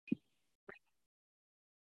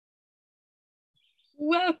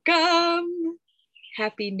Welcome.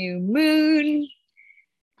 Happy new moon.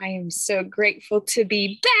 I am so grateful to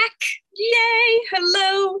be back. Yay.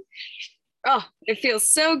 Hello. Oh, it feels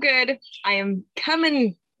so good. I am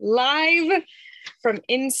coming live from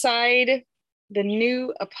inside the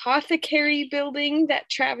new apothecary building that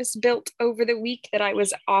Travis built over the week that I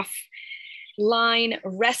was offline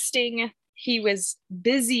resting. He was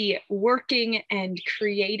busy working and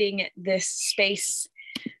creating this space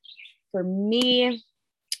for me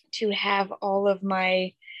to have all of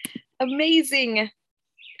my amazing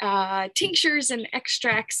tinctures and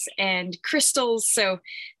extracts and crystals. So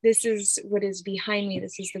this is what is behind me.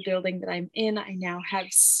 This is the building that I'm in. I now have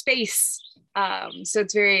space. So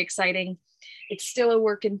it's very exciting. It's still a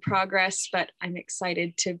work in progress, but I'm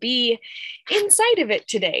excited to be inside of it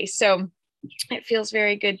today. So it feels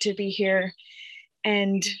very good to be here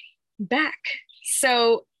and back.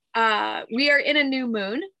 So we are in a new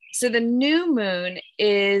moon. So the new moon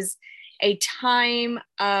is a time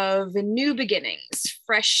of new beginnings,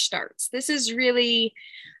 fresh starts. This is really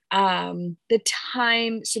the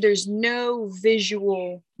time. So there's no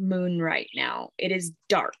visual moon right now. It is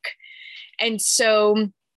dark. And so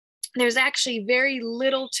there's actually very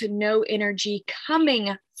little to no energy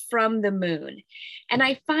coming from the moon. And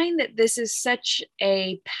I find that this is such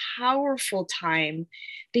a powerful time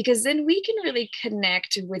because then we can really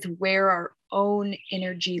connect with where our own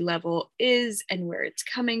energy level is and where it's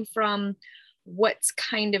coming from, what's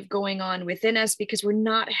kind of going on within us, because we're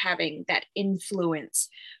not having that influence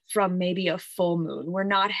from maybe a full moon. We're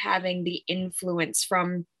not having the influence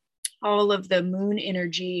from all of the moon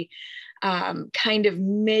energy kind of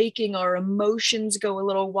making our emotions go a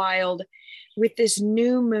little wild. With this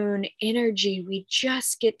new moon energy, we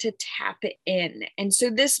just get to tap it in. And so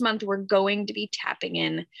this month, we're going to be tapping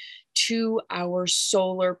in to our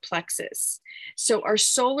solar plexus. So our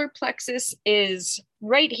solar plexus is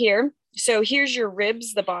right here. So here's your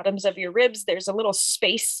ribs, the bottoms of your ribs. There's a little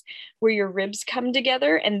space where your ribs come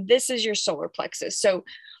together, and this is your solar plexus. So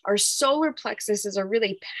our solar plexus is a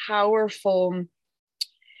really powerful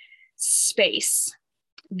space.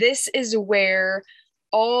 This is where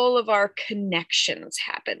all of our connections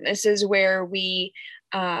happen. This is where we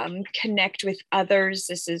connect with others.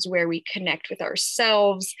 This is where we connect with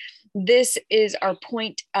ourselves. This is our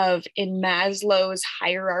point of in Maslow's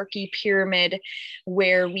hierarchy pyramid,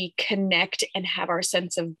 where we connect and have our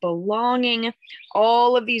sense of belonging.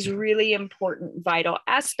 All of these really important, vital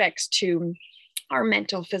aspects to our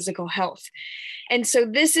mental, physical health. And so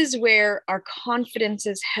this is where our confidence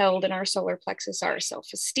is held in our solar plexus, our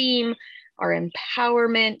self-esteem, our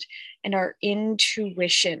empowerment, and our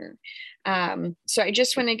intuition. So I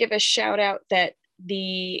just want to give a shout out that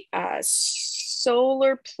the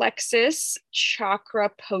solar plexus chakra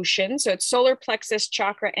potion, so it's solar plexus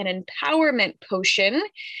chakra and empowerment potion,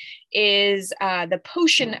 is the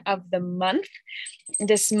potion of the month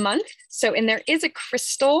this month. So, and there is a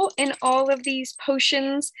crystal in all of these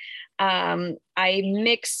potions. I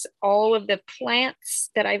mix all of the plants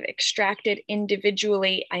that I've extracted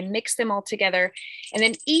individually. I mix them all together. And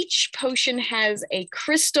then each potion has a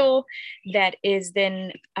crystal that is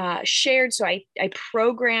then shared. So I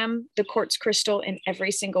program the quartz crystal in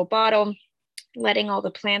every single bottle, letting all the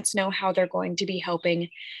plants know how they're going to be helping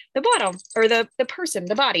the bottle or the person,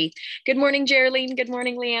 the body. Good morning, Geraldine. Good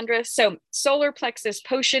morning, Leandra. So solar plexus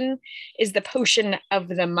potion is the potion of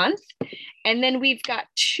the month. And then we've got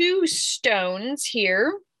two stones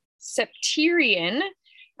here, septarian.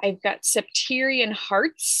 I've got septarian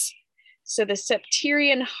hearts. So the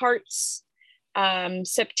septarian hearts,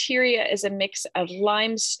 septaria is a mix of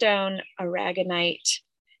limestone, aragonite,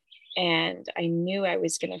 and I knew I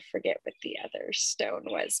was going to forget what the other stone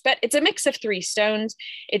was, but it's a mix of three stones.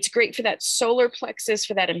 It's great for that solar plexus,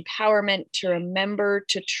 for that empowerment, to remember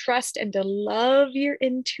to trust and to love your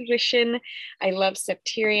intuition. I love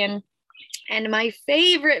septarian. And my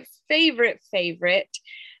favorite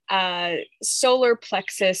solar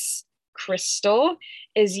plexus crystal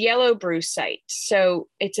is yellow brucite. So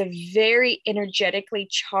it's a very energetically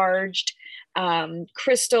charged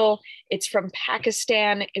crystal. It's from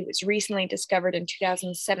Pakistan. It was recently discovered in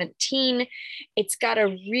 2017. It's got a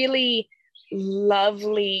really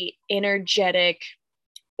lovely, energetic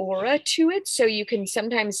aura to it. So you can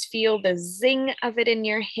sometimes feel the zing of it in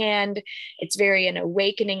your hand. It's very an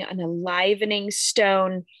awakening, an enlivening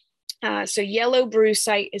stone. So yellow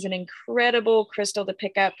brucite is an incredible crystal to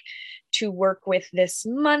pick up to work with this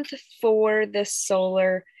month for the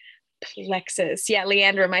solar plexus. Yeah,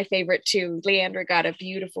 Leandra, my favorite too. Leandra got a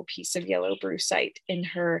beautiful piece of yellow brucite in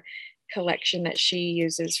her collection that she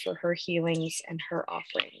uses for her healings and her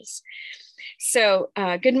offerings. So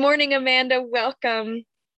good morning, Amanda. Welcome.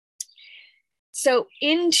 So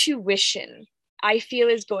intuition, I feel,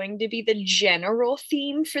 is going to be the general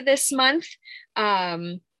theme for this month.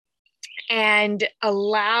 And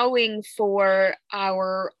allowing for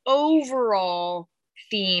our overall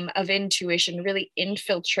theme of intuition really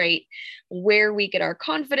infiltrate where we get our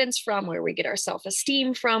confidence from, where we get our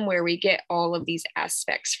self-esteem from, where we get all of these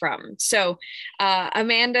aspects from. So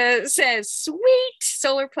Amanda says, sweet,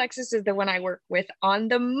 solar plexus is the one I work with on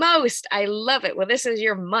the most. I love it. Well, this is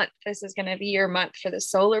your month. This is going to be your month for the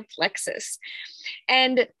solar plexus.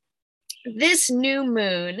 And this new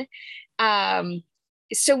moon,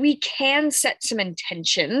 so we can set some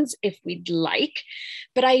intentions if we'd like,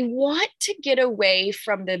 but I want to get away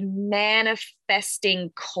from the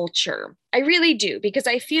manifesting culture. I really do, because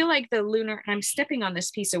I feel like the lunar, I'm stepping on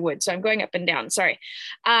this piece of wood, so I'm going up and down, sorry.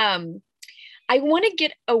 I want to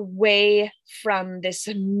get away from this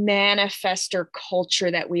manifester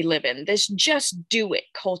culture that we live in, this just do it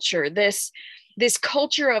culture, this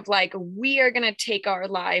culture of like, we are going to take our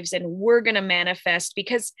lives and we're going to manifest,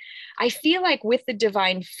 because I feel like with the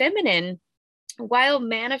divine feminine, while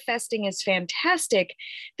manifesting is fantastic,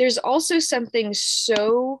 there's also something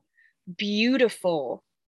so beautiful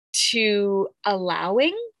to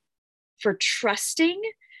allowing, for trusting,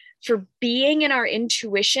 for being in our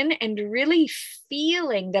intuition, and really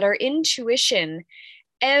feeling that our intuition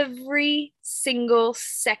every single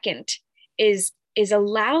second is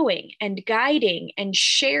allowing and guiding and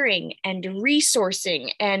sharing and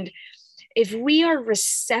resourcing. And if we are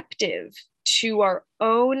receptive to our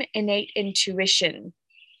own innate intuition,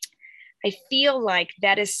 I feel like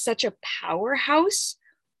that is such a powerhouse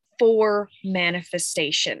for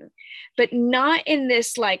manifestation, but not in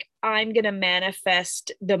this like, I'm going to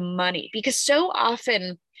manifest the money, because so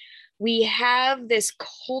often we have this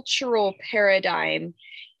cultural paradigm,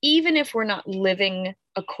 even if we're not living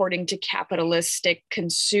according to capitalistic,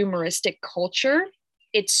 consumeristic culture,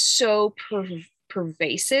 it's so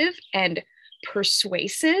pervasive and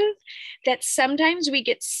persuasive that sometimes we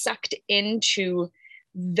get sucked into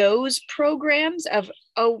those programs of,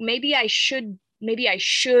 oh, maybe I should,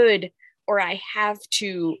 or I have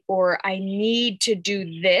to, or I need to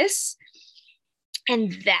do this.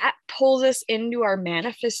 And that pulls us into our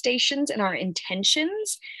manifestations and our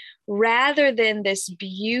intentions, rather than this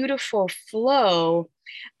beautiful flow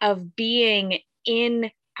of being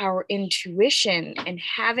in our intuition and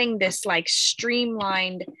having this like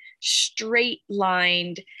streamlined, straight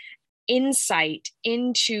lined insight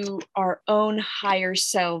into our own higher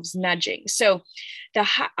selves nudging. So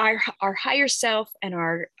our higher self and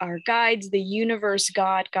our guides, the universe,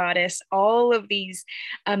 God, goddess, all of these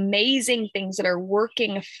amazing things that are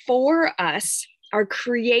working for us are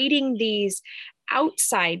creating these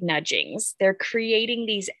outside nudgings. They're creating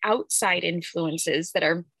these outside influences that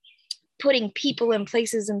are putting people and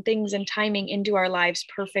places and things and timing into our lives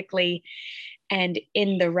perfectly and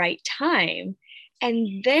in the right time.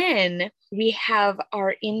 And then we have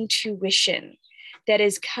our intuition that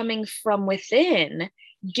is coming from within,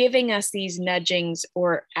 giving us these nudgings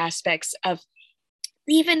or aspects of,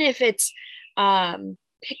 even if it's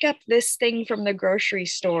pick up this thing from the grocery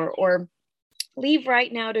store, or leave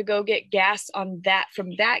right now to go get gas on that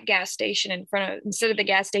from that gas station instead of the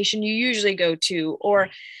gas station you usually go to, or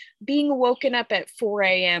being woken up at 4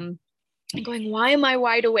 a.m. and going, why am I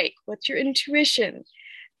wide awake? What's your intuition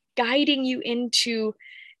guiding you into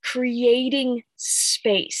creating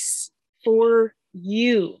space for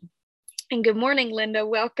you? And good morning, Linda.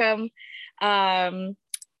 Welcome. So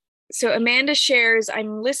Amanda shares,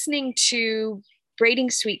 I'm listening to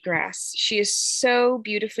Braiding Sweetgrass. She is so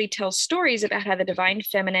beautifully tells stories about how the divine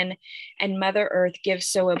feminine and Mother Earth give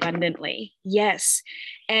so abundantly. Yes.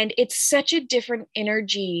 And it's such a different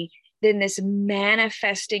energy than this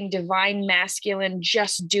manifesting divine masculine,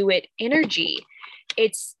 just do it energy.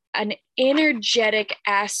 It's an energetic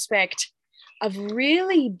aspect of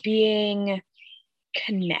really being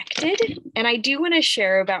connected. And I do want to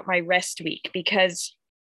share about my rest week, because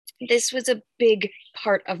this was a big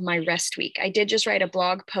part of my rest week. I did just write a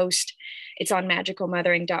blog post. It's on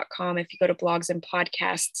magicalmothering.com. If you go to blogs and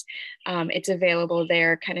podcasts, it's available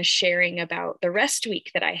there, kind of sharing about the rest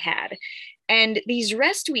week that I had. And these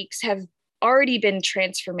rest weeks have already been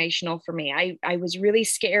transformational for me. I was really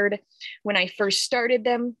scared when I first started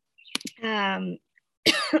them.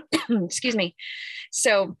 Excuse me.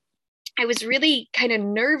 So I was really kind of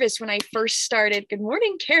nervous when I first started. Good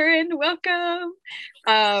morning, Karen. Welcome.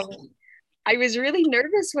 I was really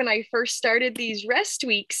nervous when I first started these rest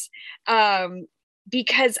weeks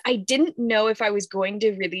because I didn't know if I was going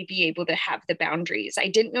to really be able to have the boundaries. I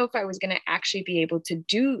didn't know if I was going to actually be able to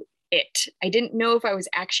do it. I didn't know if I was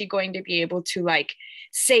actually going to be able to like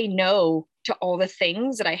say no to all the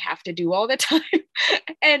things that I have to do all the time.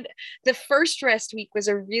 And the first rest week was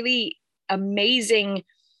a really amazing,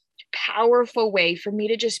 powerful way for me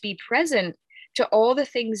to just be present to all the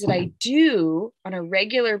things that I do on a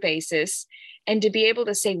regular basis and to be able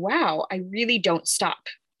to say, wow, I really don't stop.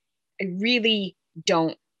 I really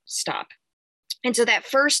don't stop. And so that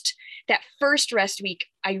first rest week,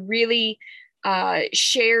 I really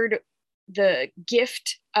shared the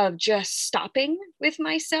gift of just stopping with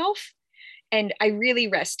myself. And I really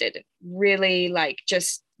rested, really like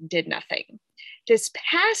just did nothing. This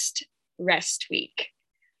past rest week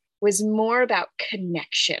was more about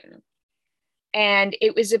connection. And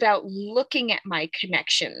it was about looking at my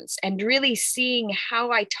connections and really seeing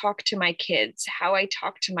how I talk to my kids, how I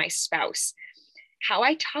talk to my spouse, how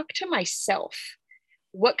I talk to myself.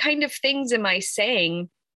 What kind of things am I saying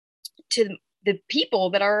to the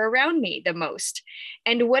people that are around me the most?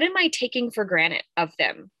 And what am I taking for granted of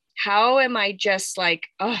them? How am I just like,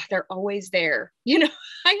 oh, they're always there? I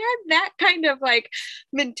had that kind of like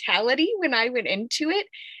mentality when I went into it.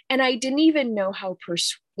 And I didn't even know how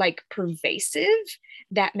pervasive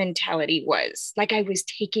that mentality was. Like I was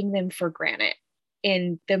taking them for granted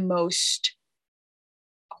in the most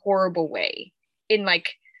horrible way. In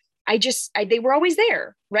like, they were always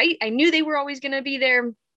there, right? I knew they were always going to be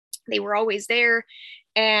there. They were always there.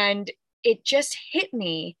 And it just hit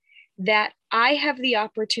me that I have the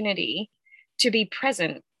opportunity to be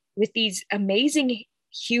present with these amazing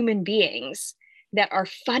human beings that are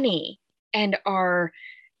funny and are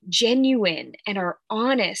genuine and are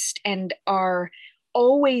honest and are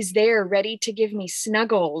always there ready to give me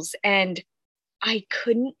snuggles. And I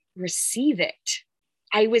couldn't receive it.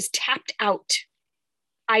 I was tapped out.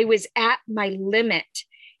 I was at my limit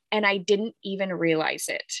and I didn't even realize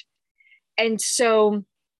it. And so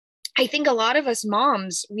I think a lot of us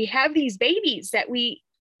moms, we have these babies that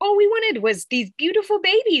all we wanted was these beautiful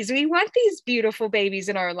babies. We want these beautiful babies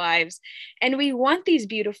in our lives. And we want these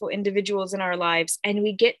beautiful individuals in our lives. And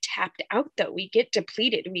we get tapped out though. We get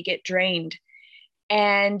depleted. We get drained.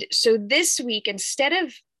 And so this week,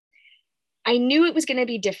 I knew it was going to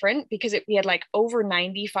be different because we had like over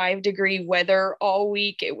 95-degree weather all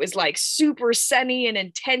week. It was like super sunny and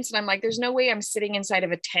intense. And I'm like, there's no way I'm sitting inside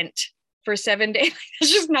of a tent for 7 days.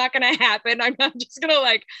 It's just not going to happen. I'm not just going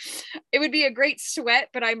to it would be a great sweat,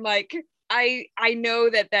 but I'm like, I know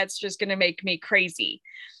that that's just going to make me crazy.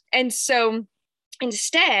 And so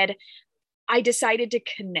instead, I decided to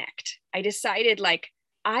connect. I decided like,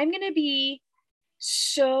 I'm going to be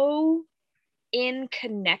so in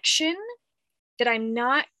connection that I'm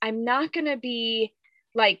not going to be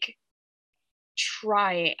like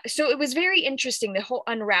trying. So it was very interesting, the whole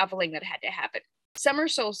unraveling that had to happen. Summer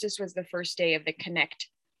solstice was the first day of the connect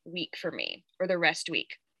week for me, or the rest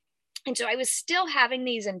week. And so I was still having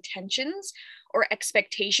these intentions or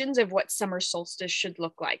expectations of what summer solstice should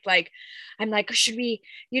look like. Like, I'm like, should we,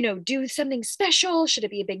 do something special? Should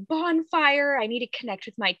it be a big bonfire? I need to connect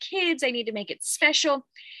with my kids. I need to make it special.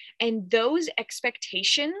 And those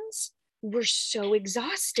expectations were so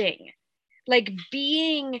exhausting. Like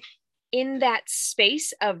being in that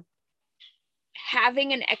space of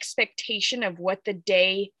having an expectation of what the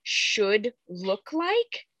day should look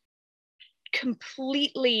like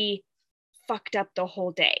completely fucked up the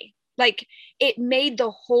whole day. Like it made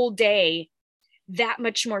the whole day that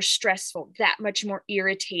much more stressful, that much more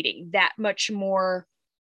irritating, that much more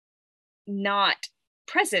not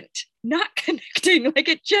present, not connecting. Like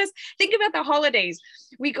it just, think about the holidays.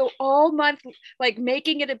 We go all month like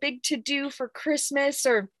making it a big to-do for Christmas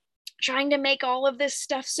or trying to make all of this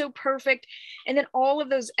stuff so perfect. And then all of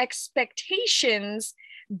those expectations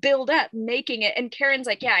build up, making it. And Karen's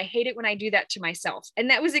like, yeah, I hate it when I do that to myself. And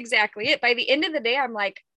that was exactly it. By the end of the day, I'm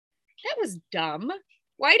like, that was dumb.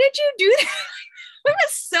 Why did you do that?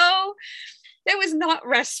 That was not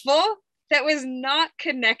restful. That was not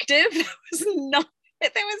connective.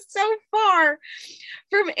 That was so far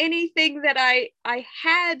from anything that I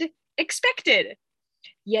had expected.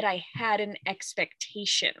 Yet I had an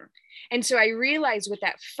expectation. And so I realized with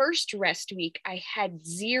that first rest week, I had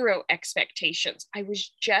zero expectations. I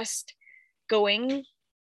was just going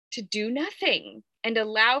to do nothing and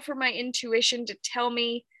allow for my intuition to tell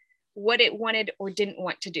me what it wanted or didn't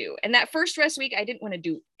want to do. And that first rest week, I didn't want to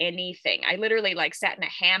do anything. I literally sat in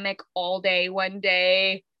a hammock all day one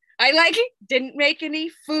day. I didn't make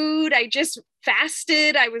any food. I just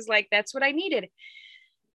fasted. I was like, that's what I needed.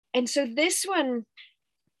 And so this one,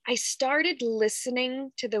 I started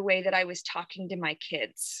listening to the way that I was talking to my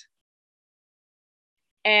kids.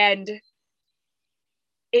 And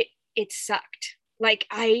it sucked. Like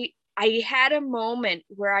I had a moment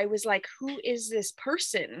where I was like, who is this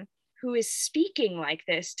person who is speaking like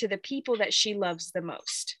this to the people that she loves the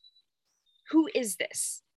most? Who is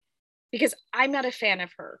this? Because I'm not a fan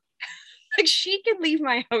of her. Like, she can leave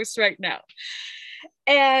my house right now.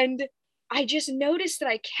 And I just noticed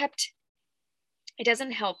that it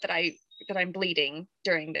doesn't help that I'm bleeding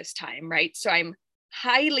during this time, right? So I'm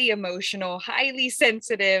highly emotional, highly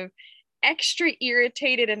sensitive, extra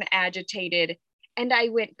irritated and agitated. And I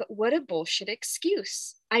went, but what a bullshit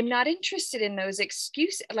excuse. I'm not interested in those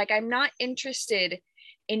excuses. Like, I'm not interested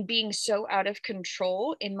in being so out of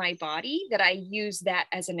control in my body that I use that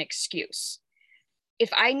as an excuse.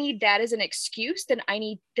 If I need that as an excuse, then I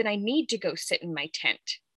need to go sit in my tent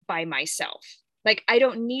by myself. Like, I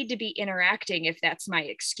don't need to be interacting if that's my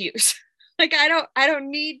excuse. Like, I don't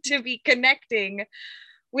need to be connecting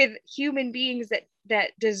with human beings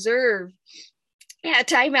that deserve a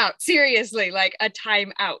timeout. Seriously, like a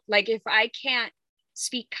timeout. Like, if I can't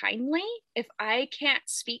speak kindly, if I can't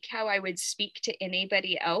speak how I would speak to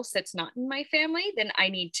anybody else that's not in my family, then I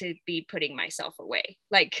need to be putting myself away.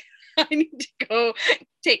 Like, I need to go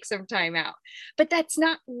take some time out. But that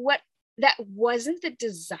wasn't the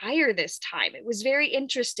desire this time. It was very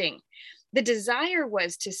interesting. The desire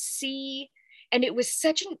was to see, and it was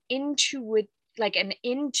such an intuitive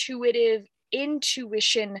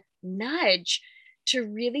intuition nudge to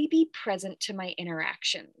really be present to my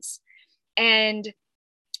interactions. And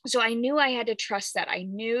so I knew I had to trust that. I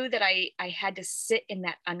knew that I had to sit in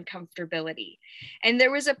that uncomfortability. And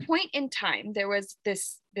there was a point in time, there was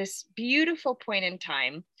this beautiful point in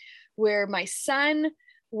time where my son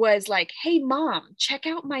was like, hey, Mom, check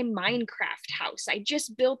out my Minecraft house. I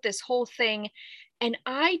just built this whole thing. And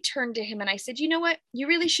I turned to him and I said, you know what? You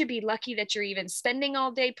really should be lucky that you're even spending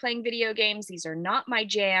all day playing video games. These are not my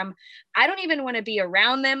jam. I don't even want to be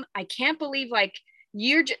around them. I can't believe, like,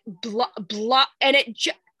 you're just blah.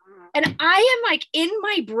 And I am like in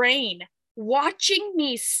my brain watching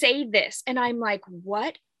me say this. And I'm like,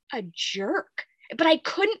 what a jerk. But I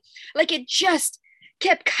couldn't, like, it just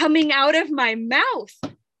kept coming out of my mouth.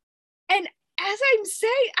 And as I'm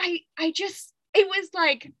saying, it was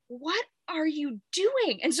like, what are you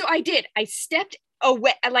doing? And so I did. I stepped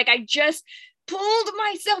away. Like, I just pulled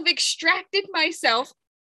myself, extracted myself.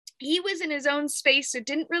 He was in his own space, so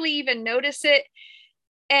didn't really even notice it.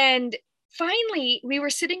 And finally, we were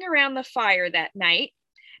sitting around the fire that night.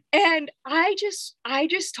 And I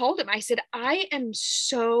just told him, I said, I am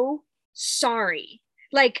so sorry.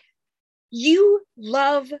 Like, you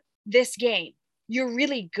love this game. You're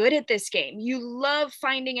really good at this game. You love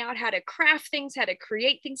finding out how to craft things, how to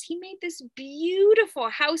create things. He made this beautiful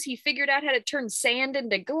house. He figured out how to turn sand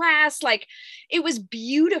into glass. Like, it was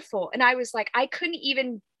beautiful. And I was like, I couldn't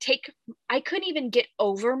even get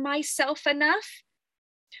over myself enough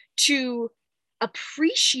to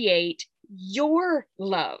appreciate your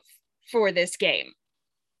love for this game.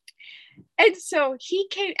 And so he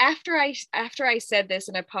came after I said this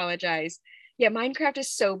and apologized. Yeah, Minecraft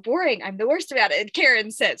is so boring. I'm the worst about it. And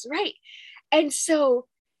Karen says, right. And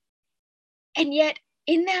yet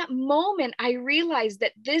in that moment, I realized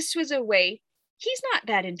that this was a way. He's not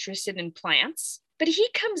that interested in plants, but he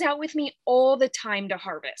comes out with me all the time to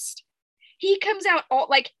harvest. He comes out all,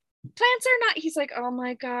 like, plants are not, he's like, oh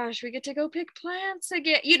my gosh, we get to go pick plants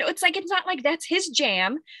again. You know, it's like, it's not like that's his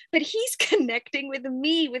jam, but he's connecting with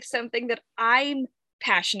me with something that I'm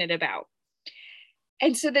passionate about.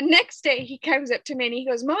 And so the next day he comes up to me and he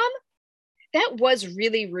goes, Mom, that was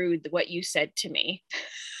really rude what you said to me.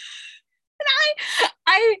 And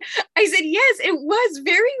I said, yes, it was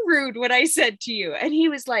very rude what I said to you. And he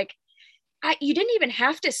was like, you didn't even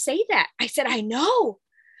have to say that. I said, I know.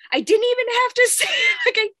 I didn't even have to say it.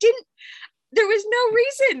 Like, I didn't, there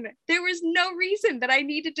was no reason that I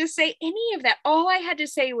needed to say any of that. All I had to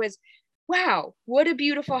say was, wow, what a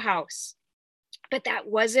beautiful house. But that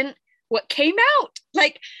wasn't what came out.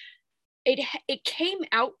 Like, it came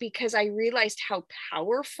out because I realized how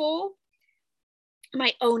powerful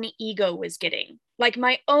my own ego was getting. Like,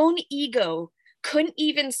 my own ego couldn't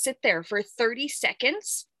even sit there for 30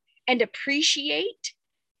 seconds and appreciate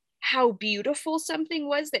how beautiful something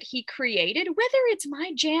was that he created, whether it's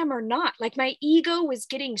my jam or not. Like, my ego was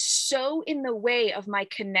getting so in the way of my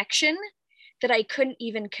connection that I couldn't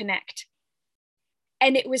even connect.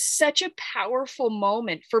 And it was such a powerful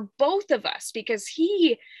moment for both of us because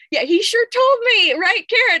he sure told me, right,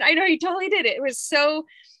 Karen? I know he totally did it.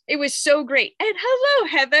 It was so great. And hello,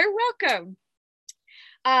 Heather, welcome.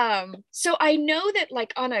 So I know that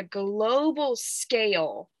like on a global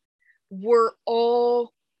scale, we're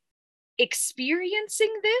all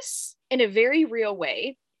experiencing this in a very real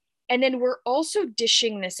way. And then we're also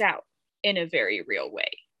dishing this out in a very real way.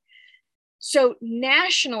 So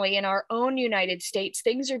nationally, in our own United States,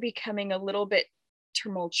 things are becoming a little bit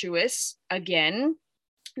tumultuous again.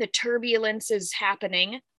 The turbulence is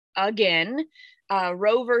happening again.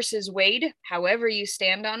 Roe versus Wade, however you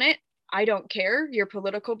stand on it, I don't care your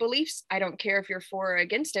political beliefs. I don't care if you're for or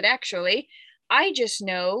against it, actually. I just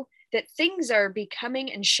know that things are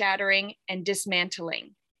becoming and shattering and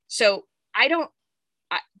dismantling. So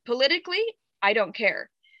politically, I don't care.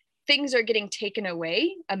 Things are getting taken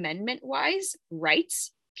away amendment wise,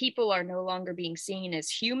 rights. People are no longer being seen as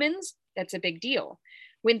humans. That's a big deal.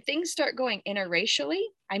 When things start going interracially,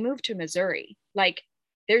 I moved to Missouri. Like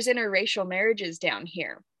there's interracial marriages down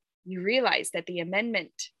here. You realize that the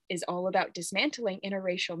amendment is all about dismantling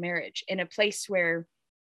interracial marriage in a place where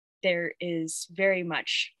there is very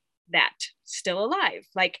much that still alive.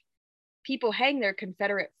 Like people hang their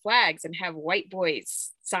Confederate flags and have white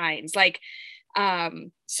boys signs. Like,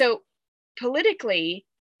 so politically,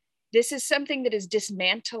 this is something that is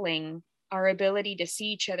dismantling our ability to see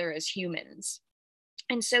each other as humans.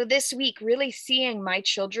 And so this week, really seeing my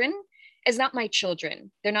children as not my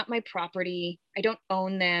children. They're not my property. I don't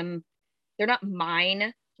own them. They're not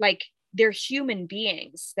mine. Like they're human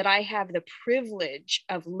beings that I have the privilege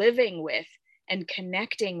of living with and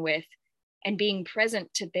connecting with and being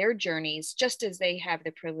present to their journeys, just as they have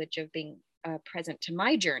the privilege of being present to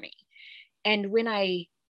my journey. And when I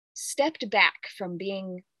stepped back from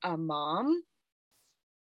being a mom,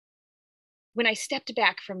 when I stepped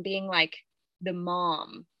back from being like the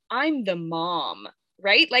mom, I'm the mom,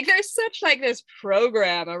 right? Like there's such like this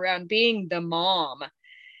program around being the mom.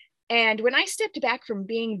 And when I stepped back from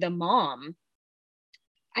being the mom,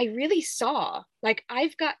 I really saw like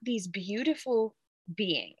I've got these beautiful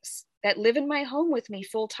beings that live in my home with me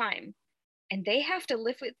full time. And they have to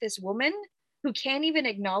live with this woman who can't even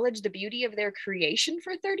acknowledge the beauty of their creation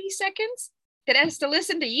for 30 seconds, that has to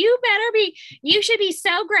listen to you should be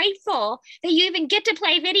so grateful that you even get to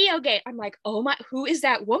play video game. I'm like, oh my, who is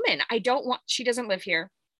that woman? She doesn't live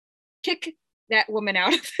here. Kick that woman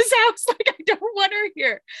out of this house. Like, I don't want her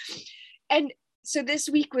here. And so this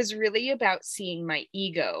week was really about seeing my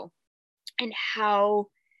ego and how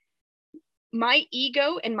my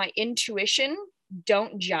ego and my intuition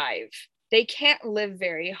don't jive. They can't live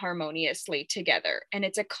very harmoniously together. And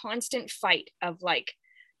it's a constant fight of like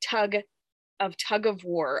tug of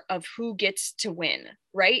war of who gets to win,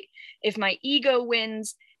 right? If my ego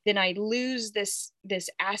wins, then I lose this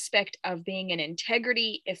aspect of being in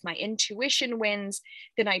integrity. If my intuition wins,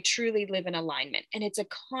 then I truly live in alignment. And it's a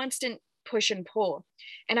constant push and pull.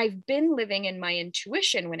 And I've been living in my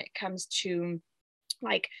intuition when it comes to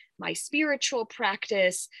like my spiritual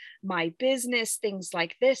practice, my business, things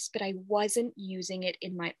like this, but I wasn't using it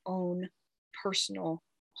in my own personal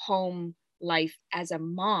home life as a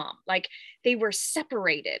mom. Like they were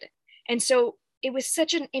separated. And so it was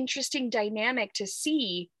such an interesting dynamic to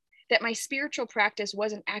see that my spiritual practice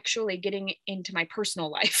wasn't actually getting into my personal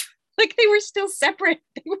life. Like they were still separate.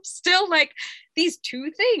 They were still like these two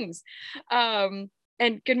things. And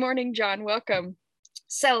good morning, John. Welcome.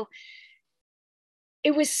 So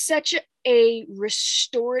it was such a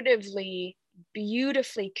restoratively,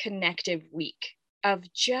 beautifully connective week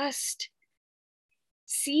of just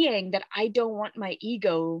seeing that I don't want my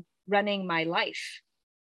ego running my life.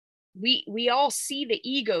 We all see the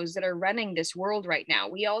egos that are running this world right now.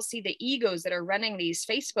 We all see the egos that are running these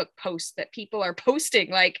Facebook posts that people are posting.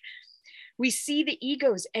 Like we see the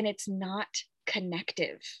egos and it's not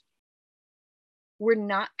connective. We're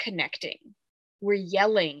not connecting. We're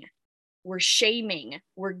yelling. We're shaming.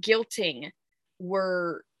 We're guilting.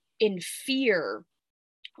 We're in fear.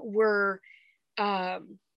 We're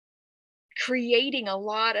creating a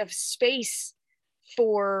lot of space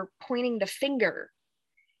for pointing the finger,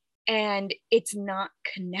 and it's not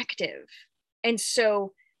connective. And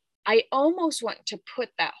so I almost want to put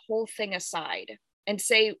that whole thing aside and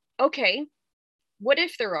say, okay, what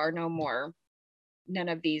if there are none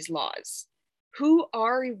of these laws? Who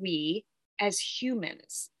are we as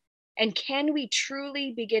humans? And can we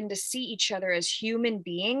truly begin to see each other as human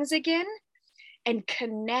beings again and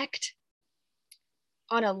connect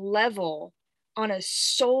on a level, on a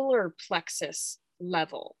solar plexus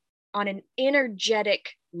level, on an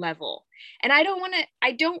energetic level? And I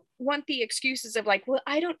don't want the excuses of like, well,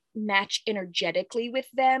 I don't match energetically with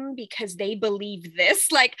them because they believe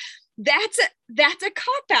this. Like that's a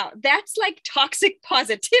cop-out. That's like toxic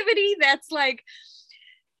positivity. That's like,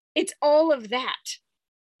 it's all of that.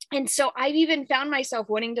 And so I've even found myself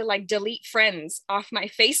wanting to like delete friends off my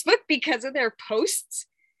Facebook because of their posts.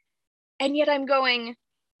 And yet I'm going,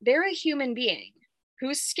 they're a human being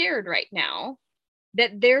who's scared right now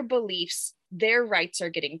that their beliefs, their rights are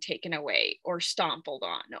getting taken away or stompled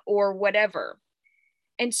on or whatever.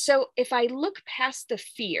 And so if I look past the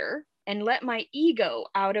fear and let my ego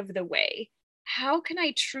out of the way, how can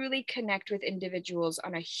I truly connect with individuals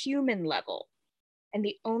on a human level? And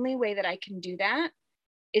the only way that I can do that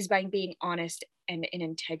is by being honest and in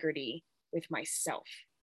integrity with myself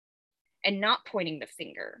and not pointing the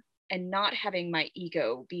finger and not having my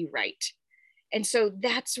ego be right. And so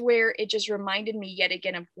that's where it just reminded me yet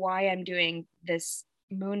again of why I'm doing this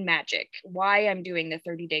moon magic, why I'm doing the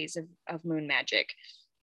 30 days of moon magic,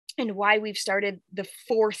 and why we've started the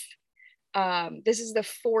fourth. This is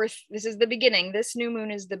the beginning. This new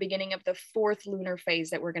moon is the beginning of the fourth lunar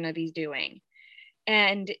phase that we're going to be doing.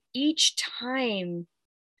 And each time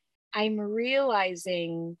I'm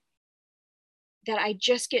realizing that I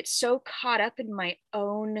just get so caught up in my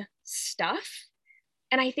own stuff.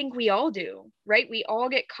 And I think we all do, right? We all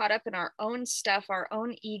get caught up in our own stuff, our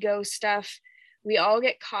own ego stuff. We all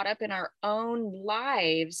get caught up in our own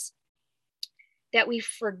lives that we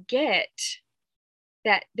forget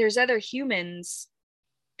that there's other humans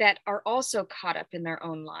that are also caught up in their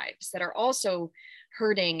own lives, that are also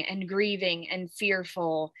hurting and grieving and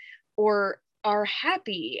fearful, or are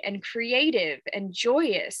happy and creative and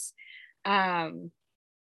joyous. And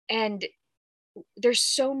there's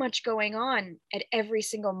so much going on at every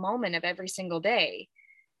single moment of every single day.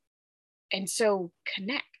 And so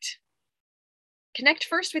connect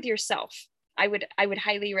first with yourself. I would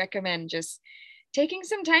highly recommend just taking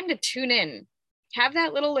some time to tune in, have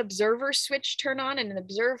that little observer switch turn on and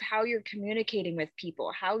observe how you're communicating with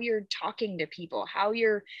people, how you're talking to people,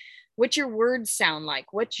 what your words sound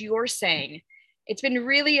like, what you're saying. It's been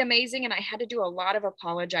really amazing. And I had to do a lot of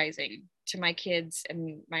apologizing to my kids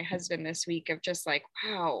and my husband this week of just like,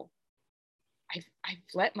 wow, I've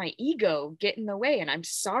let my ego get in the way. And I'm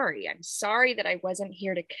sorry that I wasn't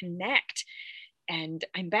here to connect. And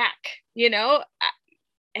I'm back,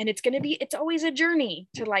 and it's always a journey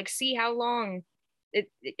to like see how long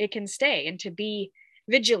it can stay and to be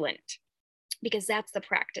vigilant, because that's the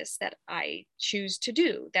practice that I choose to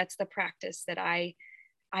do. That's the practice that I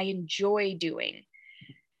enjoy doing.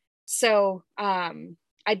 So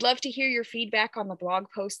I'd love to hear your feedback on the blog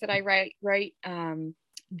post that I write.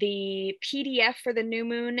 The PDF for the new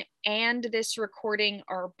moon and this recording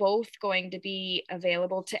are both going to be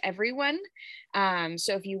available to everyone.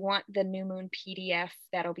 So if you want the new moon PDF,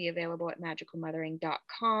 that'll be available at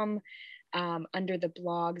magicalmothering.com under the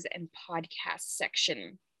blogs and podcasts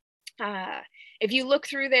section. If you look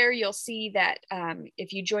through there, you'll see that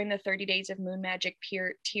if you join the 30 Days of Moon Magic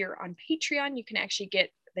tier on Patreon, you can actually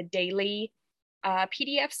get the daily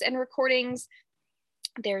PDFs and recordings.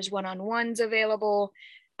 There's one-on-ones available,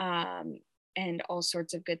 and all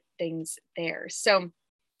sorts of good things there. So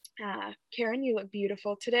Karen, you look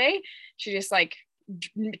beautiful today. She just like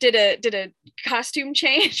did a costume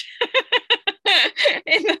change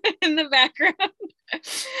in the background.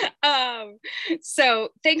 So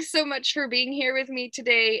thanks so much for being here with me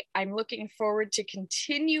today. I'm looking forward to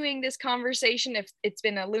continuing this conversation. If it's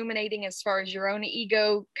been illuminating as far as your own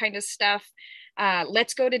ego kind of stuff,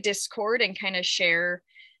 let's go to Discord and kind of share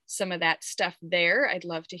some of that stuff there. I'd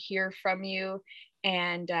love to hear from you.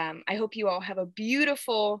 And I hope you all have a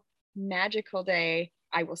beautiful, magical day.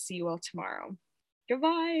 I will see you all tomorrow.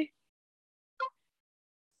 Goodbye.